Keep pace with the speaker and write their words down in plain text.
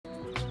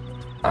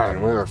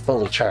And we were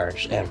fully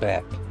charged and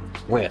back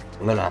with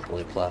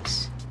Monopoly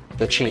Plus.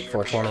 The cheap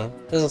 420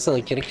 is a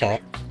silly kitty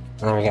cat.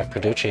 And then we got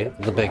Perducci,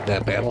 the big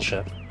dead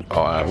battleship.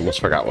 Oh, I almost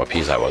forgot what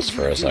piece I was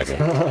for a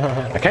second.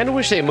 I kind of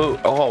wish they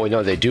moved. Oh,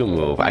 no, they do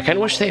move. I kind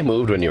of wish they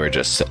moved when you were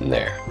just sitting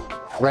there.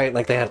 Right,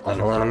 like they had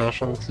idle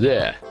animations.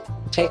 Yeah.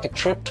 Take a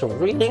trip to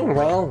Reading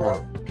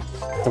Railroad.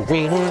 The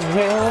Reading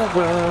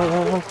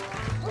Railroad.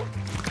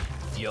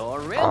 Your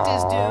rent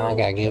is due. I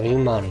gotta give you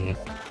money.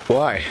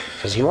 Why?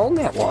 Because you own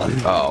that one.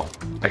 Oh,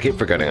 I keep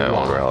forgetting I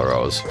own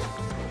railroads.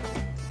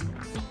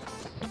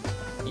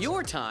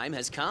 Your time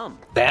has come.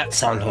 That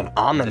sounded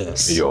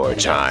ominous. Your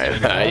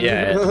time.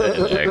 Yeah, it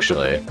is,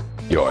 actually.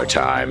 Your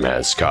time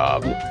has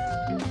come.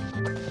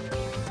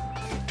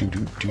 I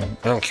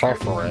don't care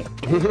for it.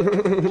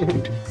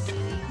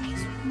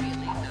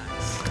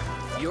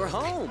 You're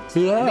home.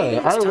 Yay,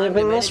 I live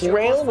in this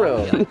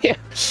railroad. Yeah.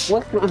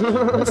 What?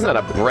 That's not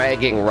a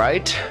bragging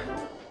right.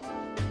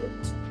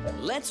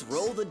 Let's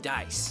roll the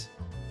dice.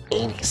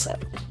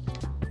 87.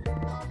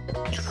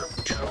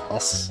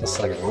 That's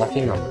like a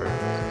lucky number.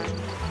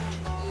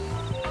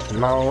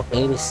 No,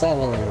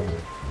 87.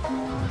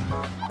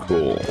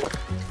 Cool.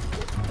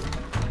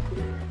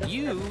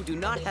 You do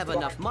not have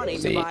enough money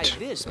to buy Neat.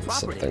 this That's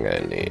property. something I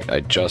need.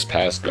 I just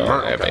passed go.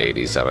 I have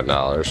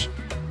 $87.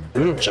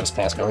 Just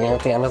passed going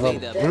at the end of May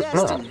the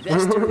best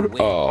investor win.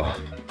 Oh.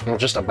 I'm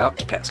just about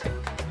to pass go.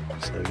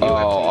 So you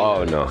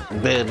Oh, no. have to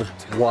bid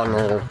 1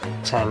 or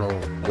 10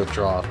 and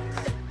withdraw.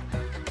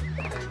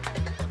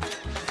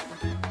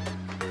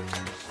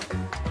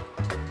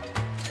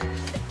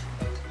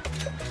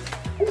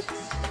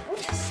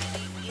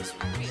 It's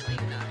really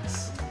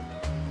nice.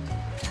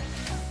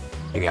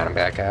 You got him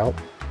back out.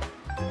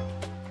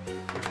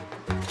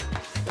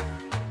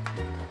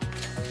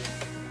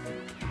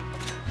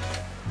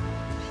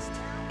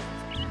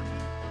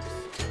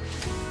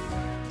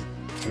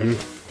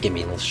 Give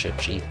me this shit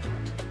cheap.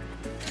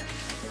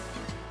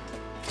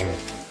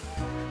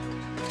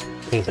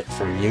 Keep it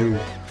from you.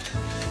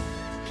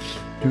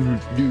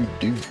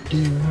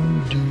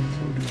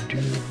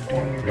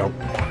 Nope.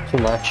 Too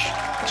much.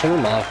 Too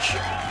much.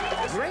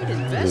 Great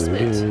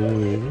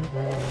investment.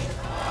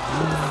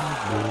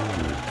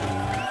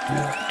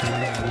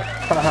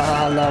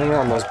 Now you're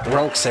almost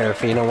broke,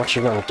 Serafina. What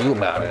you gonna do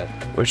about it?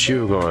 What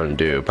you gonna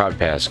do? Probably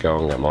pass go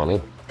and get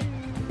money.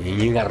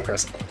 You gotta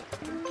press it.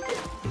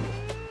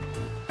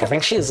 I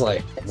think she's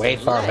like way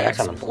far back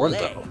on the board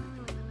though.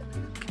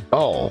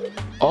 Oh.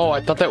 Oh,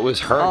 I thought that was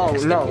her. Oh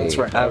next no, to me. that's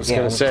right. I was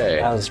gonna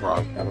say. I was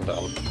wrong. I'm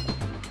dumb.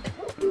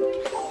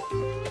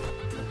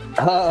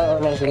 Oh,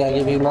 now she gotta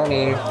give you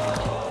money.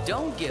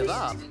 Don't give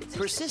up.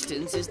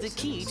 Persistence is the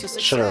key to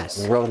Should have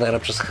success. rolled that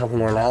up just a couple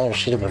more dollars.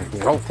 She'd have been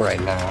broke right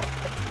now.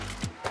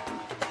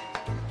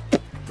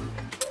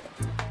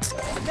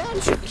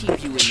 That should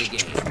keep you in the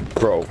game.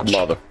 Broke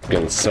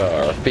motherfucking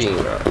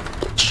Serafina.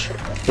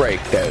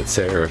 Break that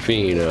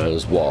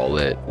Serafina's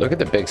wallet. Look at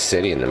the big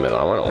city in the middle.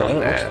 I want to own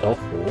that. So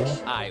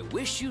cool. I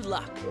wish you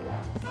luck.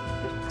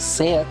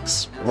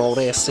 6. Rolled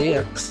a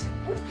 6.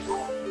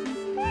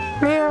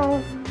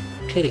 Meow.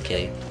 Kitty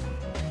kitty.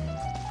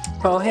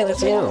 Oh, hey,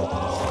 that's you.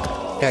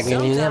 Gotta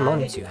give you that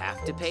money. Sometimes you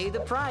have to pay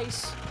the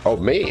price. Oh,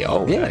 me?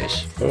 Oh, Yeah.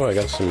 nice. Oh, I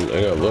got a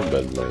little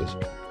bit of nice.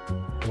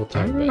 Little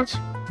tiny bits.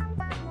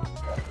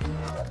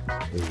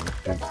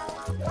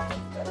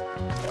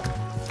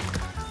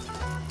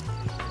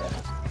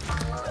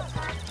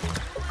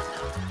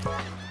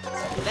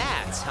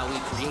 That's how we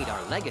create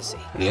our legacy.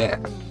 Yeah.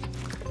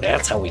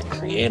 That's how we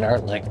create our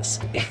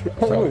legacy.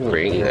 From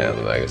creating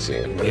that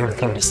legacy. Weird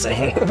thing to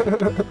say.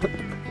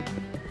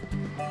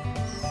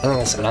 Oh,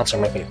 this announcer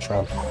might be a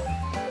Trump.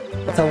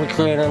 That's how we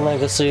create our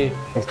legacy.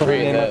 We put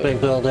it in up big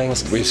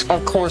buildings.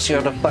 Of course, you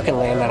have to fucking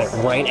land on it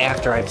right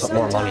after I put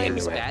more money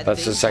into it.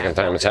 That's the second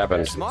time it's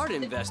happened Smart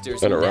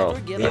investors in a will row. never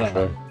give Yeah.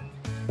 up.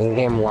 The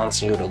game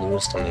wants you to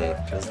lose to me,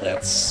 because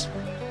that's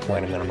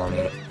quite a bit of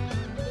money.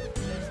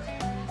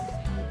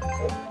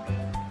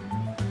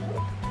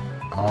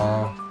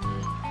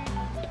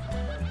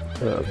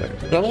 Yeah,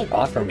 just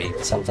offer me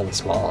something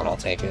small and I'll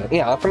take it.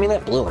 Yeah, offer me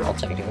that blue and I'll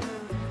take it.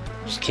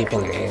 Just keep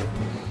in the game.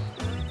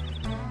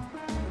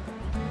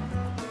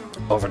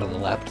 Over to the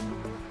left.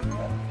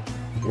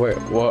 Wait,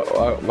 what?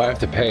 I have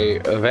to pay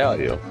a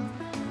value.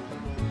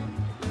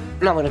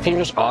 No, but if you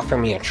just offer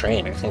me a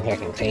trade, I think I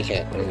can take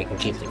it and we can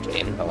keep the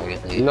game going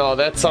at least. No,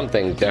 that's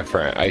something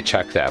different. I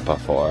checked that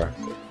before.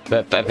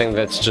 I think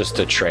that's just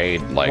a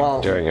trade, like,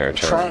 during our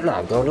turn. Try it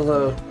now. Go to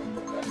the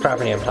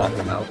property I'm talking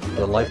about.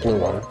 The light blue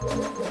one.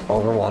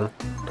 Over one.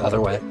 The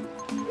other way.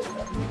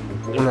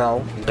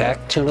 No,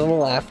 back to the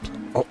left.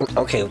 Oh,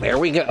 okay, there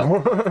we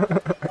go.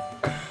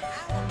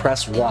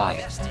 Press Y.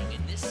 Investing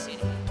in this city.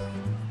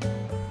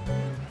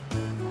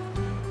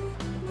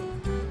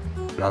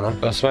 Nothing.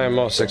 That's my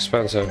most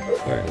expensive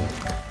thing.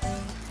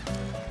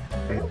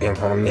 In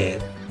front of me.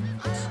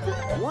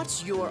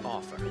 What's your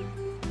offer?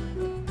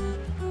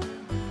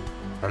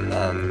 And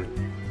then...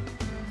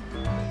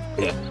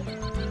 yeah.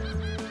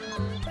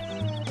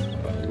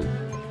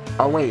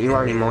 Oh wait, you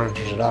already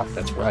mortgaged it off,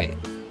 that's right.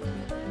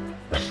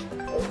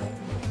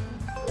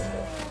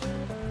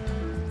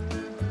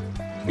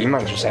 You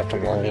might just have to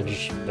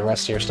mortgage the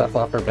rest of your stuff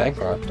off or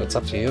bankrupt. It's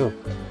up to you.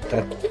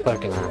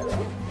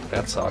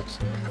 That sucks.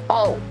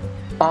 Oh!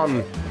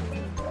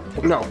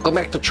 No, go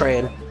back to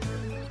trade.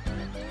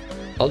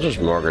 I'll just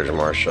mortgage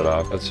more shit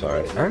off, it's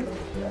fine. Alright?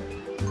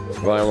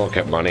 Well, I won't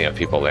get money if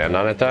people land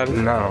on it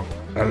then? No.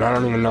 And I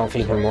don't even know if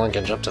you can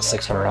mortgage up to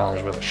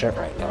 $600 worth of shit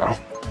right now.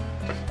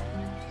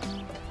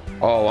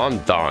 Oh, I'm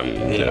done,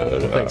 Yeah,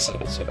 dude. I think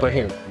so. But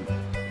here,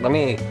 let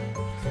me...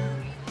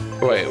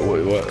 Wait, what?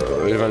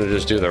 You want to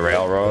just do the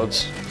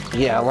railroads?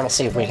 Yeah, I want to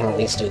see if we can at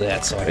least do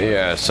that, so I can...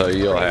 Yeah, so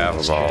you'll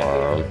have them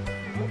all.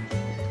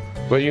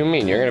 What do you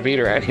mean? You're gonna beat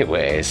her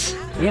anyways.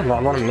 Yeah, but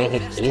I want to make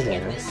it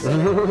easier.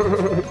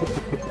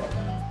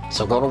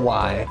 So go to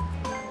Y.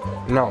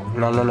 No.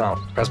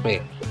 Press B.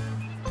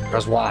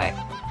 Press Y.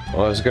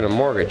 Well, I was gonna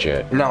mortgage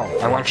it. No,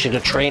 I want you to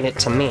trade it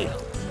to me.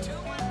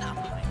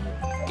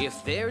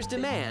 If there's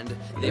demand,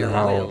 there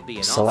will Now, be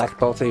an select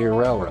both of your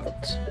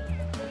railroads.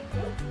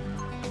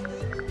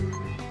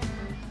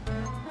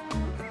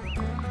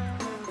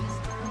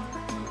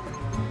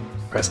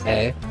 Press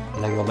A,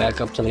 and then go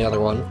back up to the other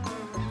one.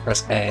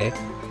 Press A.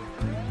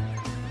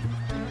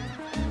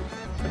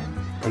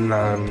 And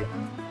then...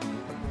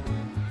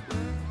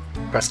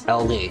 press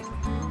LD.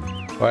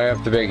 Well, I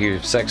have to make you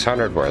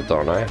 600 worth,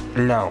 don't I?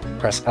 No,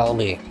 press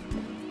LB.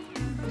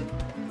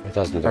 It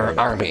doesn't do Or it.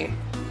 RB.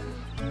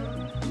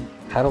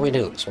 How do we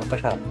do this? What the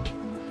hell?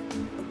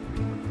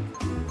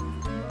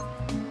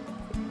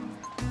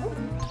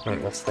 Wait,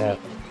 what's that?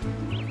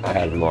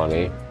 Add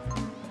money.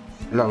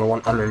 No, the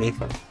one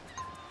underneath it.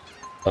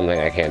 Something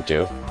I can't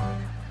do.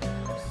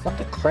 What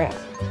the crap?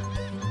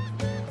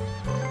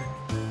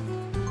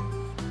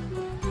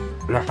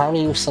 Now, how do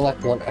you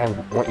select what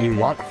you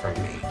want from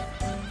me?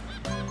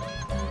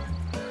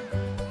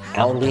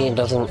 LB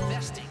doesn't...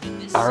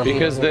 RB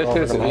Because doesn't this go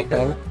over is to my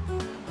thing?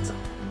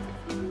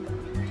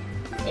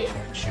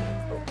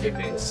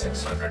 Giving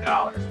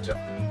 $600 to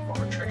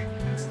for trade.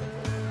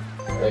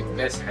 Like,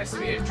 this has to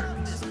be a trade.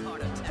 You know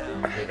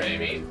what I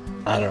mean?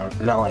 I don't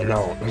know, I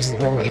know. This is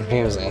very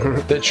confusing.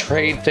 The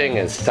trade thing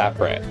is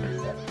separate.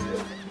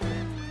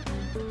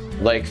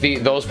 Like,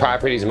 those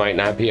properties might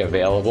not be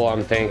available,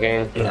 I'm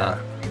thinking. Yeah.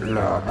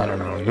 No, I don't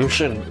know.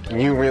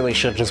 You really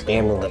should just be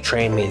able to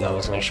trade me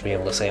those, and I should be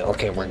able to say,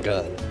 okay, we're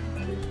good.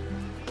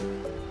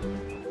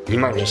 You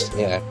might just,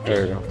 yeah,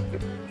 there you go.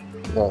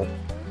 Well,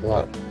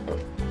 what?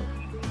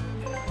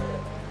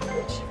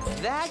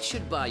 That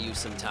should buy you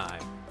some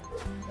time.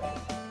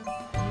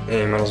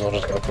 Yeah, you might as well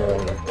just go through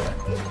and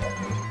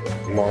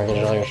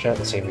mortgage all your shit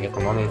and see if you get the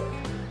money.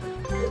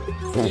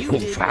 You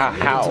did what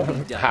How? needed to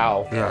be done.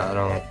 How? Yeah, I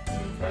don't...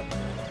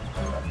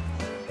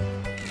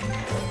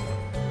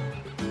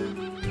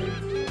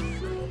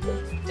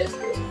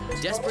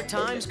 Desperate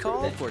times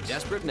call for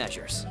desperate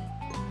measures.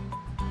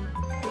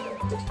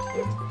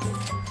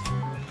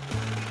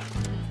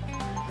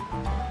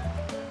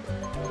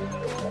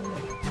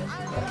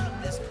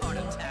 This part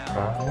of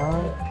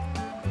town.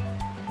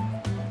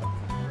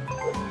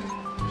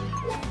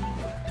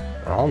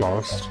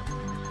 Almost.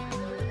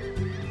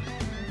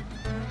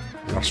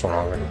 Next one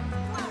already.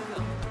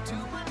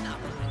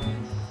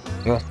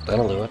 Yeah,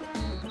 that'll do it.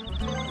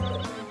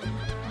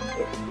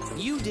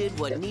 You did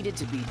what needed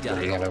to be You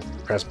done. gotta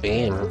press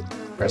B and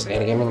press A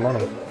to give me the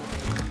money.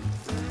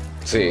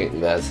 See,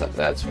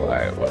 that's why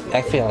it wasn't.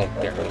 I feel like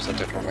there was a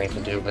different way to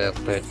do that,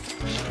 but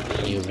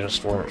you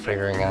just weren't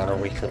figuring out or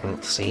we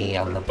couldn't see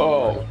on the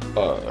board.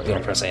 Oh, You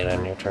gotta press A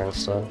on your turn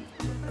still.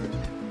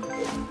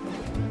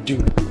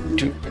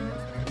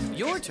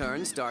 Your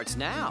turn starts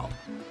now.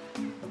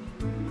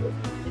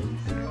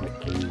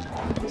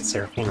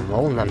 Seraphina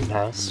rolling them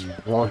dice.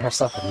 Rolling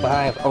herself a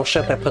 5. Oh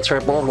shit, that puts her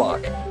at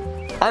Boardwalk.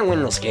 I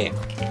win this game.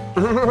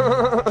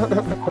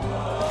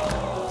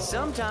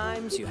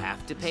 Sometimes you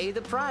have to pay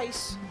the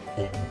price.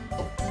 yeah,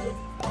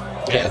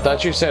 I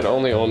thought you said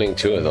only owning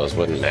 2 of those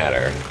wouldn't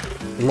matter.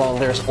 Well,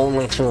 there's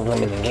only 2 of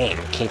them in the game.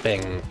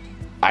 Keeping...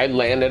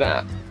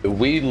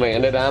 We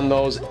landed on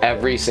those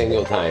every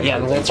single time. Yeah,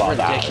 we that's bought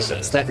ridiculous.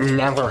 houses. That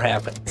never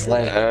happens.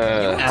 Like,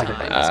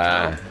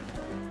 never.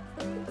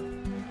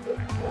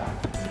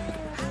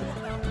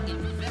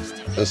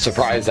 I'm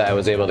surprised I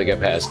was able to get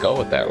past go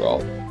with that roll.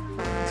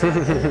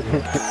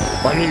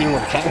 Well, I mean, you would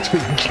have to,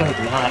 you can't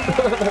not.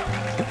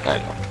 I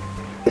know.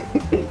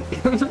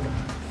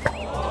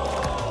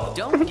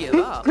 Don't give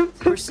up.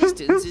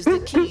 Persistence is the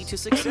key to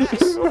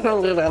success.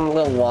 I'm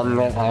the one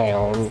that I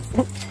own.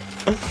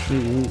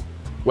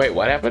 Wait,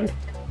 what happened?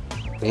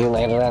 You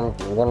landed on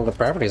one of the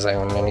properties I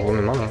own and you give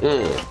me money.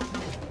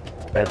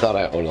 I thought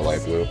I owned a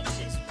light blue.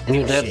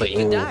 You did, but Shake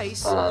the you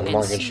dice and see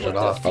mortgaged what it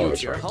off. the Oh,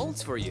 future sorry.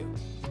 holds for you.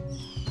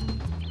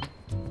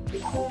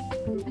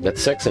 That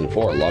 6 and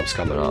 4 loves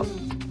coming up.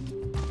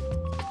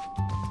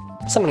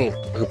 Somebody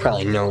who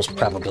probably knows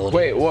probability.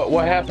 Wait,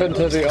 what happened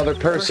to the other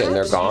person?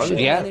 They're gone?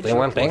 Yeah, they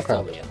went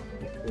bankrupt.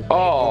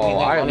 Oh,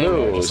 I Money,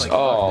 lose. just like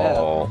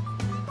Oh.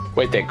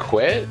 Wait, they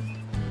quit?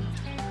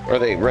 Or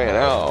they ran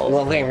out?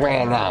 Well, they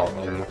ran out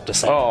and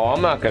decided. Oh,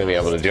 I'm not gonna be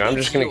able to do it. I'm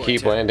just gonna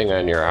keep landing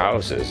on your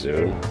houses,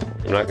 dude.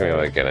 I'm not gonna be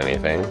able to get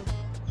anything.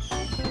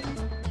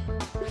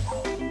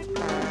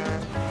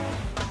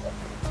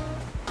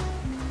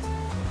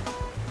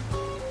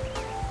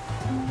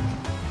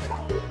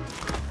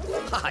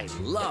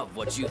 love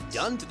what you've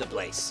done to the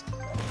place.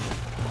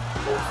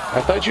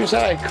 I thought you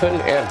said I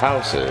couldn't add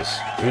houses.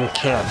 You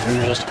can't. You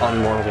just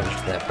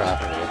unmortgaged that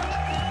property.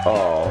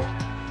 Oh.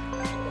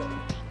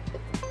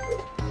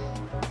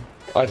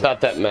 I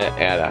thought that meant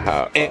add a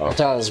house. It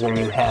does when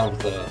you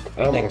have the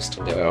things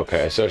to do.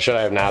 Okay, so should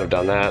I have not have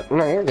done that?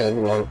 No, you're good.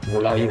 Well,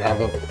 now you have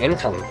an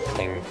income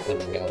thing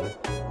that you go.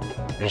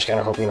 You just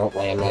gotta hope you don't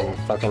land on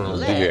fucking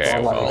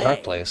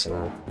dark place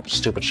and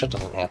stupid shit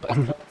doesn't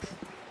happen.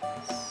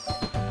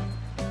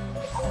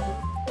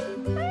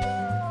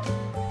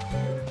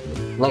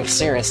 Like,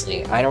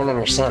 seriously, I don't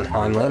understand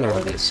how I'm landing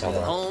on these so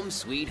much. Home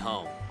sweet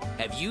home.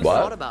 Have you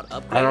thought about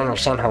upgrading? I don't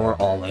understand how we're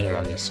all landing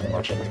on these so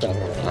much. It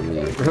doesn't happen.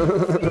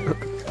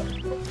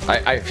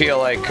 I feel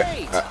like,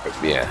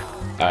 yeah,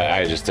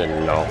 I just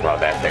didn't know how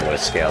that thing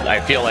was scaled.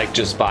 I feel like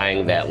just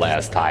buying that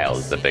last tile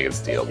is the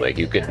biggest deal. Like,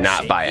 you could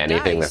not buy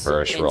anything the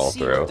first roll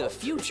through. The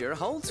future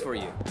holds for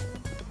you.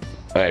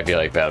 I feel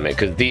like that'll make,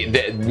 because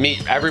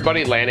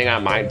everybody landing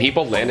on mine,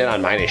 people landed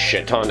on mine a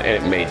shit ton,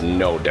 and it made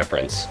no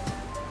difference.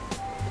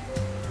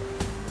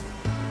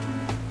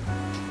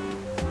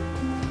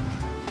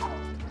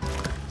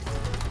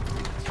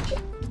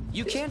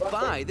 You can't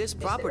buy this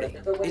property.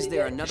 Is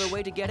there another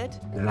way to get it?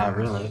 Not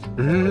really.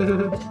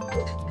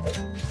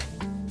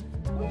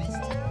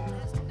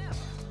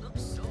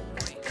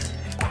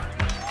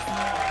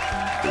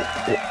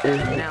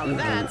 Now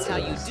that's how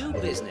you do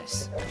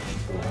business.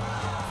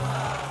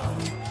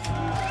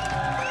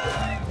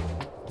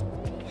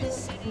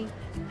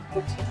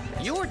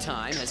 Your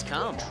time has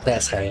come.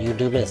 That's how you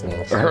do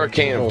business. A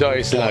hurricane of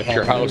dice knocked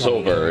your house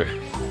over.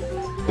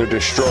 They're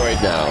destroyed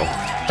now.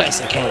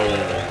 Dice king.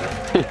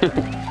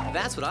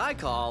 That's what I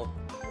call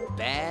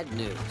bad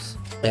news.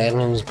 Bad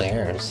news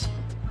bears.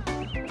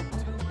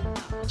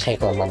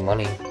 Take all my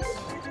money.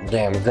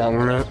 Damn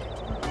government.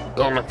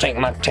 Gonna take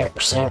my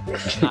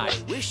 10%. I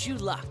wish you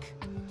luck.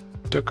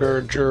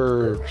 Tucker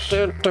Gerbs.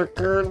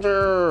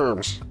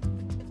 Gerbs.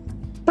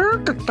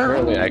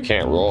 Apparently I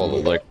can't roll.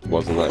 It like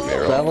wasn't letting me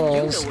roll. You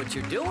Doubles. know what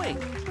you're doing.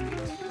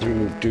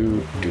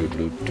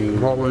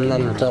 Rolling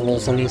them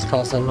doubles and he's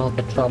causing all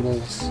the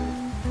troubles.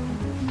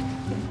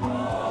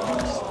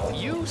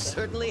 You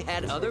certainly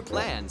had other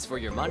plans for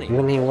your money.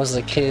 When he was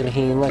a kid,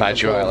 he liked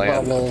Bet you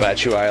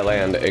I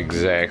land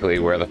exactly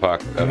where the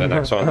fuck the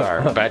next ones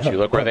are. Bet you,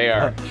 look where they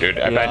are. Dude,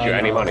 I bet you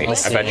any money.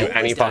 I bet you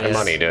any fucking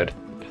money, dude.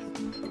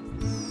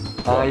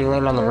 Oh, you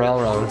land on the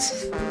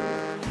railroads.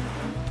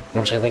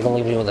 Which I think will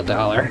leave you with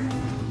 $1.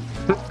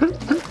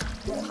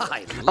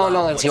 Oh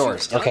no, that's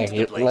yours.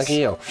 Okay, lucky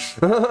you.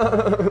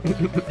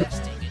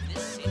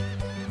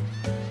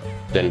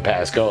 Didn't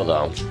pass go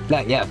though.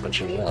 Not yet, but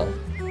you will.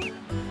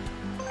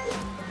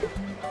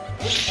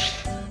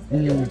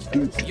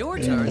 Your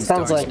turn. It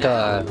sounds like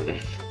now.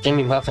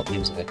 Jimmy Buffett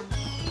music.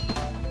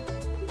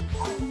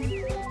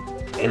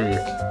 And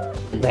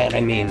that I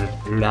mean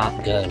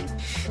not good.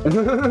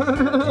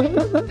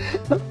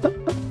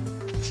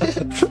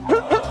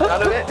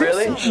 None of it,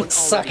 really?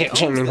 Suck it,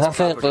 Jimmy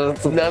Buffett.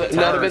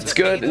 None of it's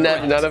good.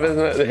 None of his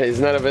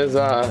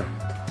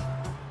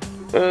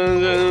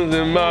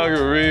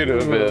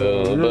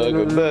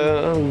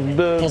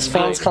Margaritaville. His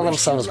fans call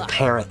themselves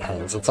parrot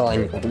heads. That's all I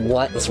know.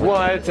 What is wrong?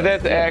 What?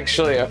 That's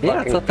actually a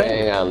fucking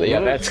thing on the.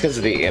 Yeah, that's because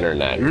of the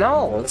internet.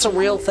 No, it's a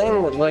real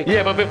thing with like.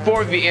 Yeah, but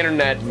before the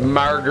internet,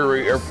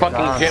 Marguerite or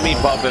fucking Jimmy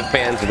Buffett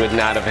fans would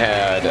not have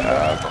had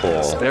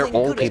cool. They're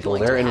old people.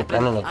 They're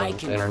independent of the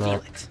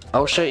internet.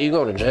 Oh shit, you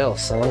go to jail,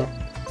 son.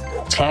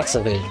 Tax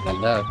evasion, I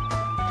bet.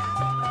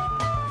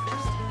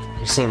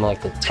 You seem like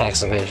the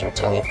tax evasion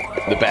type.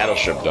 The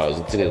battleship does.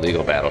 It's an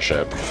illegal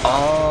battleship.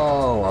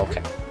 Oh,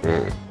 okay.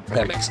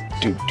 That makes sense.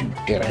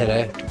 Get a hit,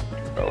 eh?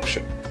 Oh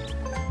shit.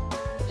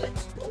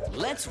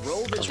 Let's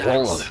roll the Let's dice.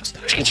 roll them.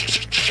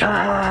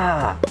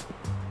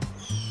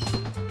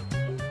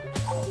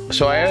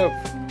 So I have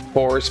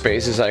 4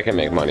 spaces I can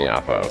make money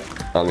off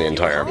of on the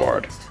entire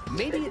board.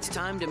 Maybe it's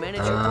time to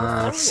manage your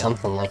portfolio.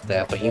 Something like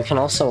that. But you can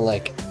also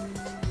like,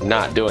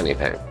 Not do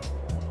anything.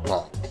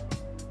 well,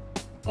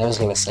 I was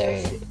gonna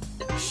say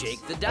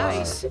Shake the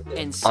dice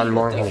and see what the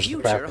unmortgage the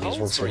future properties holds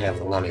once for we you. have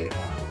the money.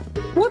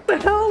 What the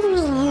hell? This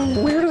is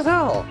weird as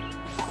hell.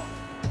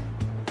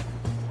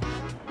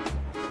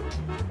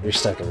 You're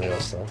stuck in jail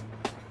still.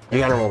 You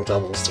gotta roll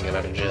doubles to get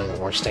out of jail,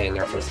 or stay in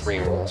there for 3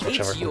 rolls,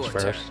 whichever It's comes your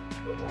first.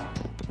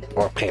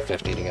 Or pay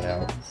 50 to get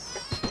out.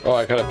 Oh,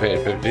 I could have paid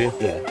 50.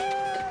 Yeah.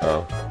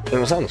 Oh. It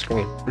was on the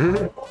screen.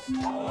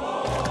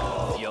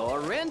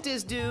 Your rent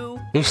is due.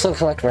 You still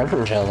collect rent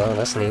from jail though,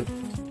 that's neat.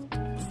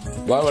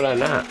 Why would I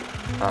not?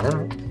 I don't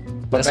know.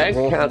 That's Bank a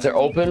rule. accounts are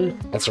open.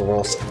 That's a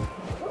rule set.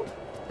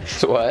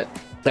 So what?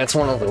 That's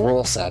one of the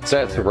rule sets.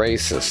 That's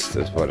racist,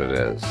 is what it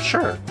is.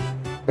 Sure.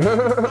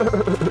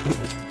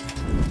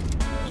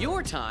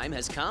 Your time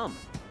has come.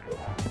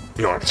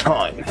 Your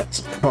time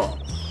has come.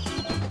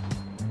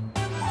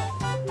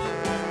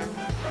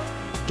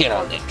 Get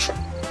on that truck.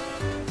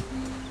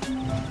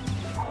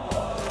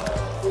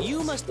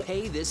 You must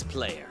pay this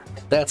player.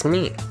 That's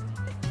me.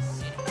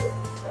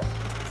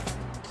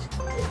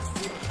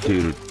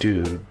 Let's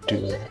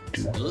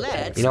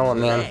You know what,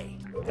 man? play.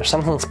 There's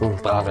something that's been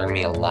bothering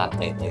me a lot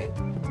lately.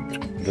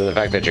 The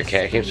fact that your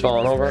cat keeps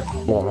falling over?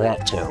 Well,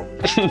 that too.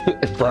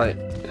 But,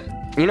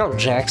 you know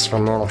Jax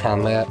from Mortal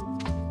Kombat?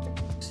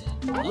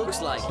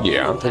 Looks like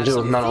Yeah. you They have do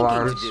some with metal thinking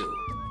to arms.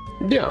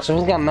 do. Yeah. So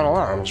he's got metal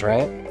arms,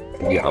 right?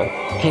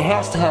 Yeah. He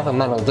has to have a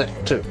metal dick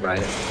too,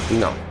 right?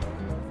 No.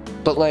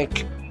 But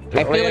like,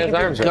 I Oh, feel yeah, like his if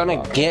arms you're are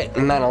gonna get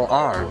metal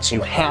arms,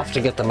 you have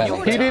to get the metal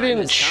He dick.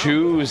 didn't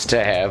choose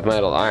to have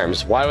metal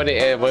arms. Why would he?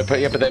 But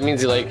yeah, but that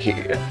means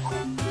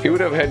he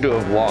would have had to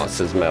have lost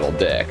his metal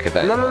dick.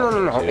 Then.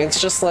 No. It's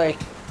just like,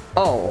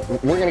 oh,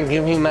 we're gonna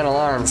give you metal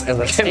arms as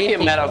a Give me a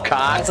safety, metal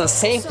cock. as a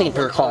safety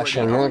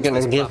precaution. We're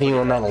gonna give you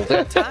a metal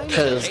dick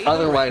because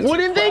otherwise,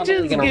 Wouldn't they probably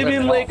just gonna give rip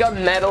him it like off. a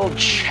metal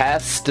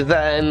chest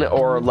then,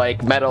 or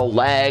like metal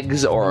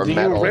legs, or a Do you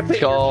metal rip it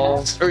skull? your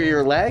chest or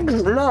your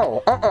legs?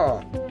 No,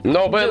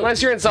 No, but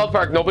unless you're in South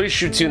Park, nobody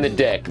shoots you in the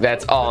dick.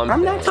 That's all.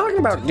 I'm not talking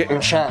about getting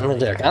shot in the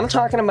dick. I'm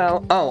talking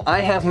about, oh,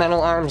 I have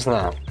metal arms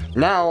now.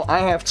 Now I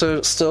have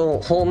to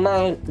still hold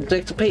my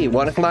dick to pee.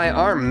 What if my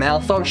arm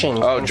malfunctions?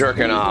 Oh, and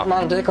jerking squeeze off.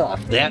 My dick off.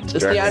 That, see,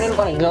 Jerking I didn't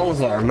want to go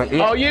there, but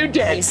yeah. Oh, you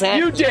did. Exactly.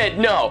 You did.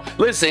 No,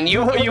 listen.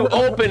 You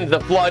opened the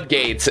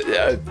floodgates. I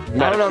don't know,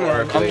 man. I'm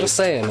metaphorically. just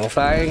saying, if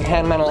I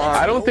had metal arms...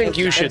 I don't think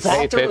you if should the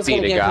pay doctor was 50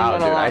 gonna to give me go, metal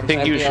dude. I arms,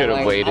 think I'd you be should have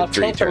like, waited I'll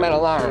 3 take the turns.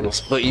 metal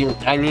arms, but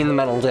I need the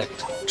metal dick.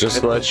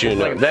 Just to let you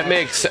know. That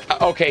makes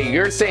okay.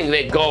 You're saying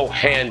they go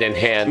hand in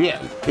hand.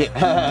 Yeah.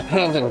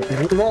 Hand in...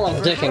 More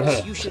like dick in Perhaps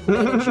hand. you should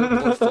manage your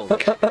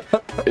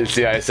portfolio.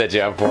 See, I set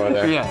you up for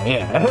there. Yeah.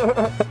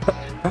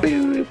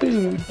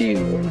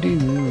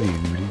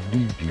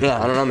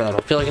 Yeah, I don't know, man.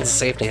 I feel like it's a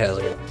safety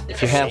hazard.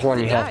 If you have one,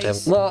 you have to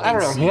have... Well, I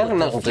don't know. If you have a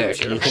metal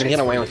dick, you can get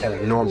away with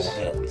having normal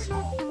hands.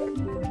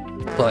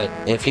 But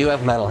if you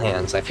have metal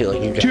hands, I feel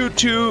like you get... Toot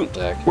toot.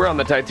 Dick. We're on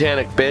the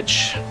Titanic,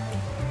 bitch.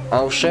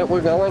 Oh shit,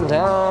 we're going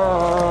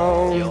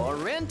down! Your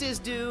rent is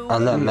due.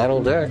 On that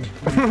metal dick.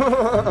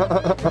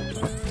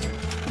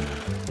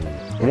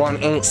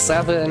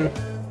 187.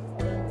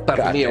 About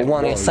to be a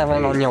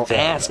 187 on your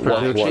ass,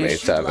 Perucci.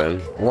 187.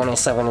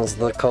 187 is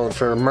the code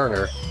for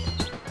murder.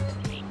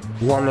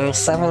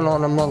 187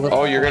 on a motherfucker.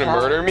 Oh, you're gonna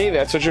murder me?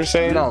 That's what you're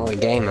saying? No, the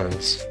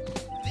gamers.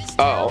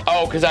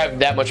 Oh, because I have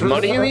that much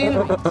money, you mean?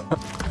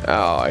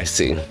 Oh, I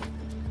see.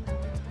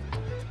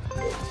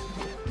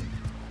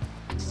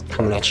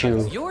 Coming at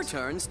you. Your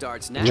turn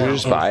starts now. Did you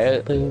just buy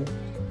it?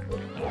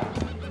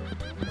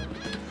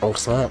 Oh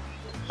snap.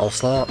 Oh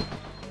snap.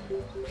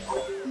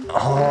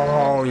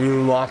 Oh,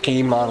 you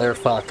lucky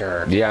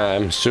motherfucker. Yeah,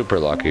 I'm super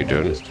lucky,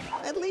 dude.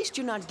 At least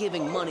you're not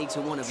giving money to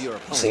one of your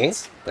See?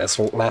 opponents. That's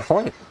my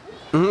point.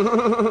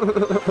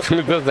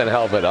 It doesn't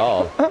help at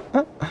all.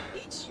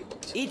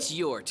 It's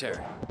your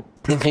turn.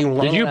 If you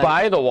Did you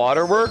buy the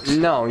waterworks?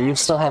 No, you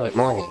still have it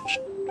mortgaged.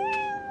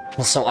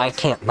 So I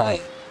can't buy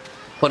it.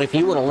 But if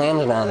you would have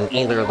landed on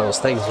either of those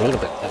things, you would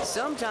have been dead.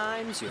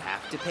 Sometimes you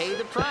have to pay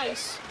the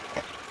price.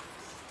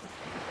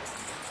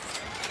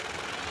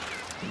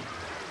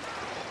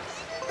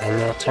 And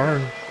your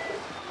turn.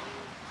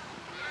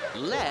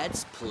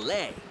 Let's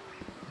play.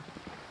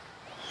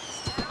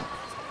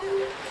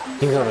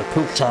 You go to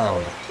Poop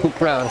Town.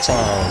 Poop Round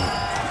Town.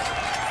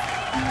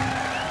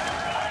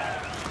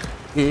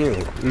 Ew.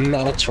 Are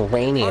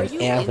Mediterranean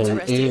you Avenue.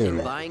 interested in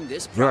Ew. buying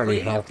this You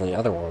already property? have the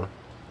other one.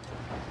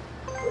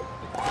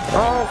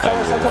 Oh,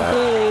 castle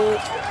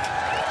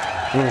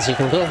complete! Means you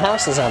can build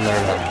houses on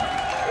there now.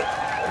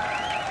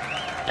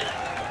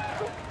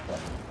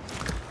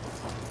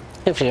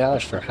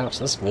 $50 for a house,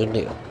 that's a good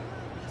deal.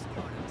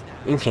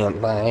 You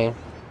can't buy...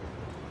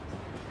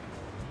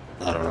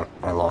 I don't know,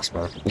 I lost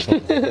my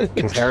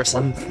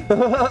comparison.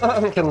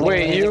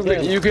 Wait,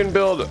 you can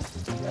build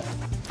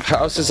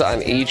houses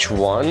on each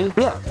one?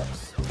 Yeah.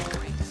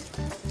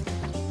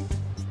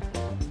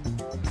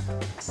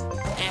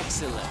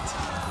 Excellent.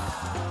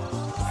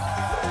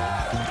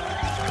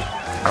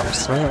 Oh,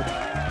 snap.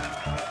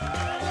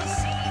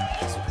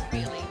 It's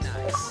really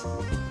nice.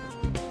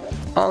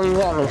 Oh, you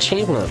got an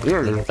achievement.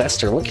 You're an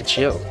investor. Look at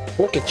you.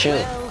 Look at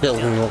you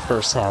building your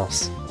first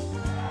house.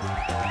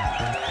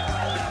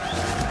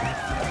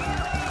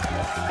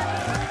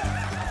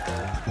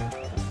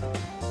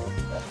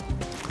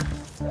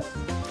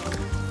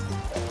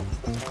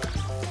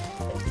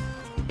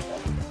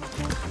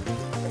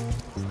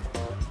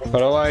 How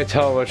do I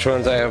tell which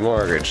ones I have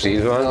mortgaged?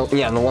 These Oh, ones?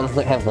 yeah, the ones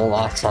that have the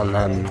locks on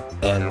them,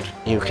 and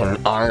you can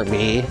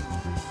RB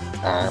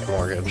are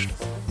mortgaged.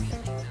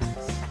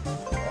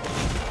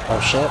 Oh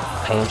shit,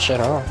 paying shit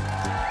off.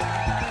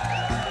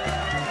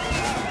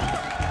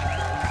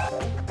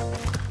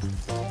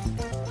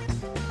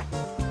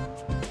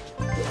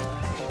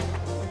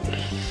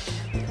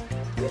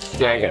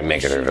 Yeah, I gotta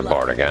make it through the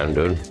board again,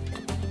 dude.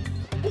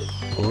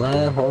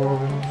 Level.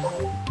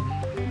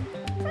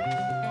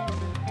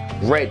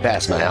 Right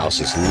past my house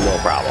is no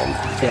problem.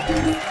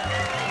 Yeah.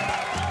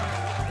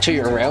 To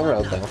your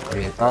railroad, though. I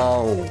mean,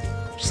 oh,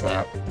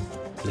 snap.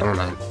 Never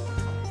mind.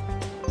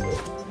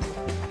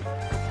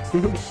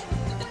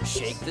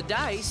 Shake the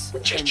dice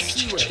and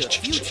see what the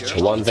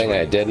future. One thing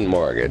I didn't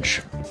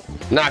mortgage.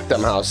 Knock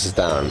them houses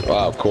down.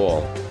 Wow,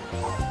 cool.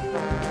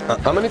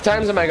 How many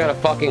times am I gonna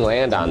fucking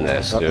land on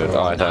this, dude?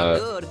 Oh, I Not thought.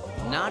 good.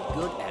 Not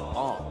good at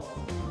all.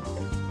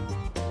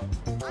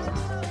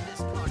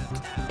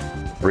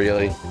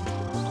 Really?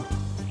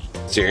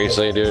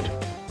 Seriously, dude?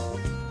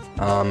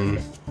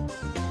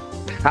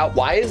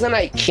 Why isn't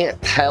I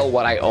can't tell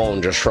what I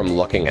own just from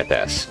looking at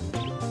this?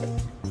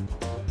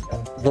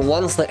 The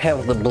ones that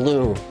have the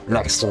blue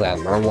next to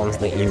them are ones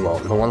that you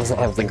own. The ones that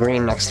have the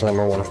green next to them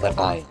are ones that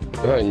I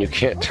own. And you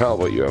can't tell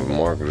what you have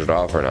mortgaged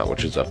off or not,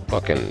 which is a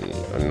fucking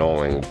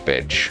annoying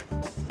bitch.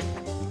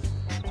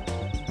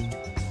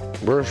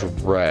 Where's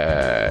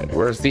red?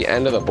 Where's the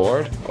end of the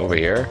board? Over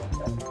here?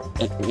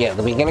 Yeah,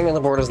 the beginning of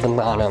the board is the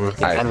bottom,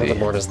 the end of the see.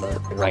 board is the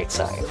right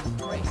side.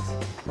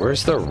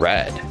 Where's the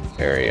red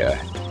area?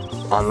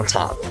 On the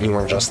top. You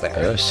were just there.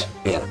 This?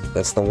 Yeah,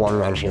 that's the one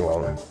wrench you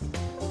own.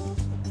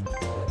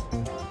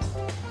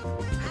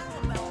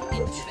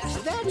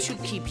 That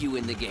should keep you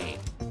in the game.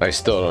 I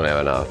still don't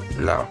have enough.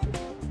 No.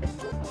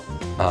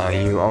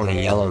 You own a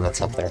yellow that's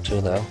up there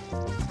too, though.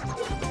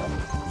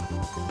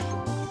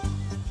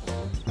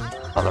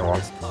 Other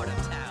one. Part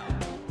of town.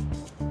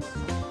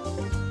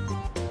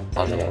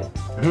 Other one.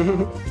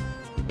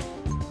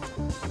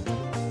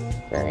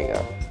 There you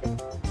go.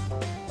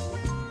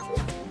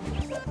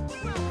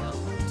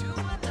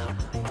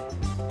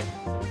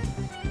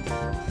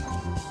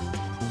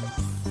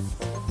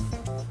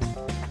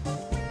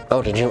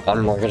 Oh, did you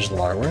unmortgage the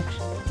waterworks?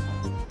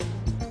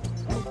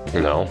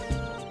 No.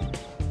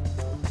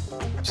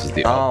 This is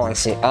the Oh, I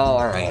see. Oh,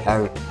 alright.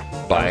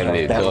 buying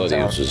the that one's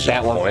utilities was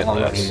that one's already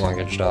pointless.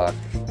 mortgaged off.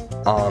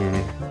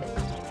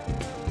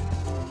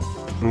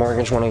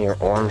 Mortgage one of your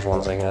orange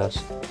ones, I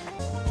guess.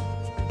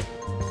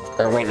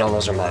 Or wait, no,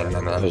 those are mine.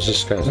 My bad. Who's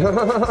this guy?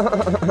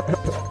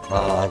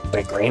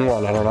 The green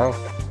one, I don't know.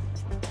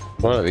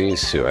 One of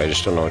these two. I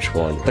just don't know which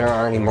one. They're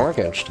already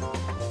mortgaged.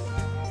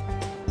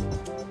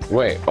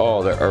 Wait.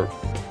 Oh, there are.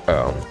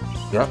 Oh,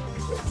 Yep.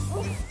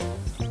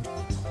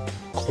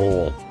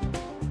 cool.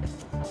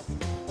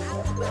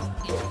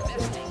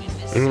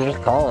 You can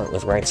just call it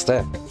with right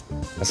stick.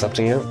 It's up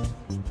to you.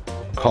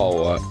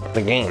 Call what?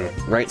 The game.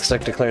 Right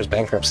stick declares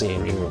bankruptcy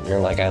and you're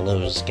like, I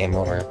lose, game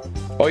over.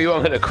 Oh, you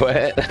want me to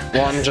quit?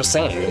 Well, I'm just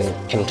saying, you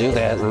can do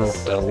that and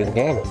that'll be the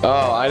game.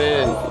 Oh, I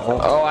didn't.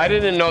 Oh, I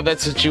didn't know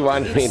that's what you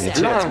wanted me to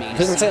do. No, it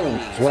doesn't say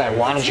what I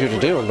wanted you to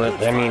do, but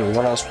I mean,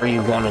 what else were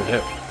you going to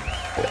do?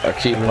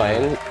 Keep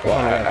playing.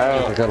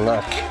 Well, Good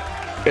luck.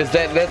 is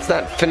that's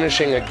not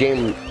finishing a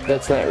game?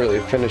 That's not really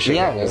finishing.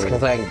 Yeah, a it's game.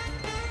 because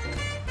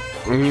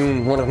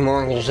you would have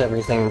mortgaged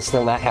everything and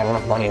still not have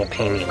enough money to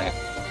pay me back.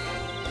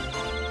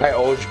 I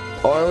owed.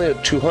 Oh, I only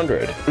had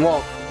 200.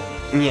 Well,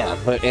 yeah,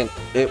 but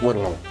it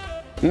wouldn't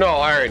have. No,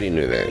 I already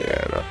knew that.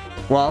 Yeah, no.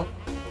 Well,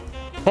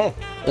 hey,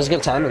 it was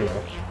good timing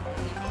though.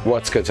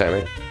 What's good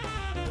timing?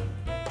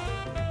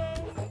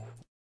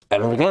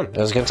 End of the game. It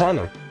was good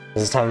timing.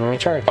 This is time to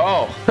recharge.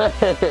 Oh,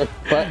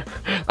 But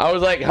I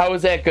was like, how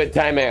was that good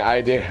timing? I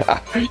did.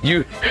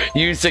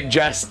 You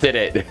suggested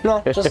it.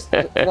 no, just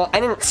well, I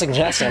didn't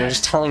suggest it. I'm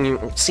just telling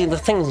you. See, the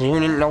thing is, you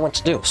didn't know what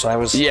to do, so I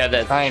was Yeah,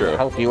 that's trying true. to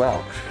help you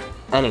out.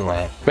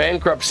 Anyway,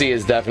 Bankruptcy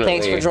is definitely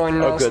thanks for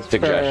joining a us good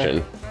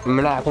suggestion. for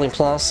Monopoly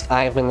Plus.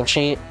 I've been the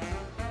Cheat.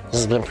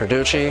 This has been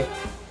Produci.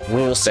 We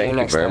will see Thank you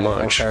you next very time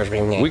on much. Charge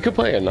Beam Game. We could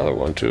play another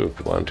one too if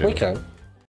you want to. We could.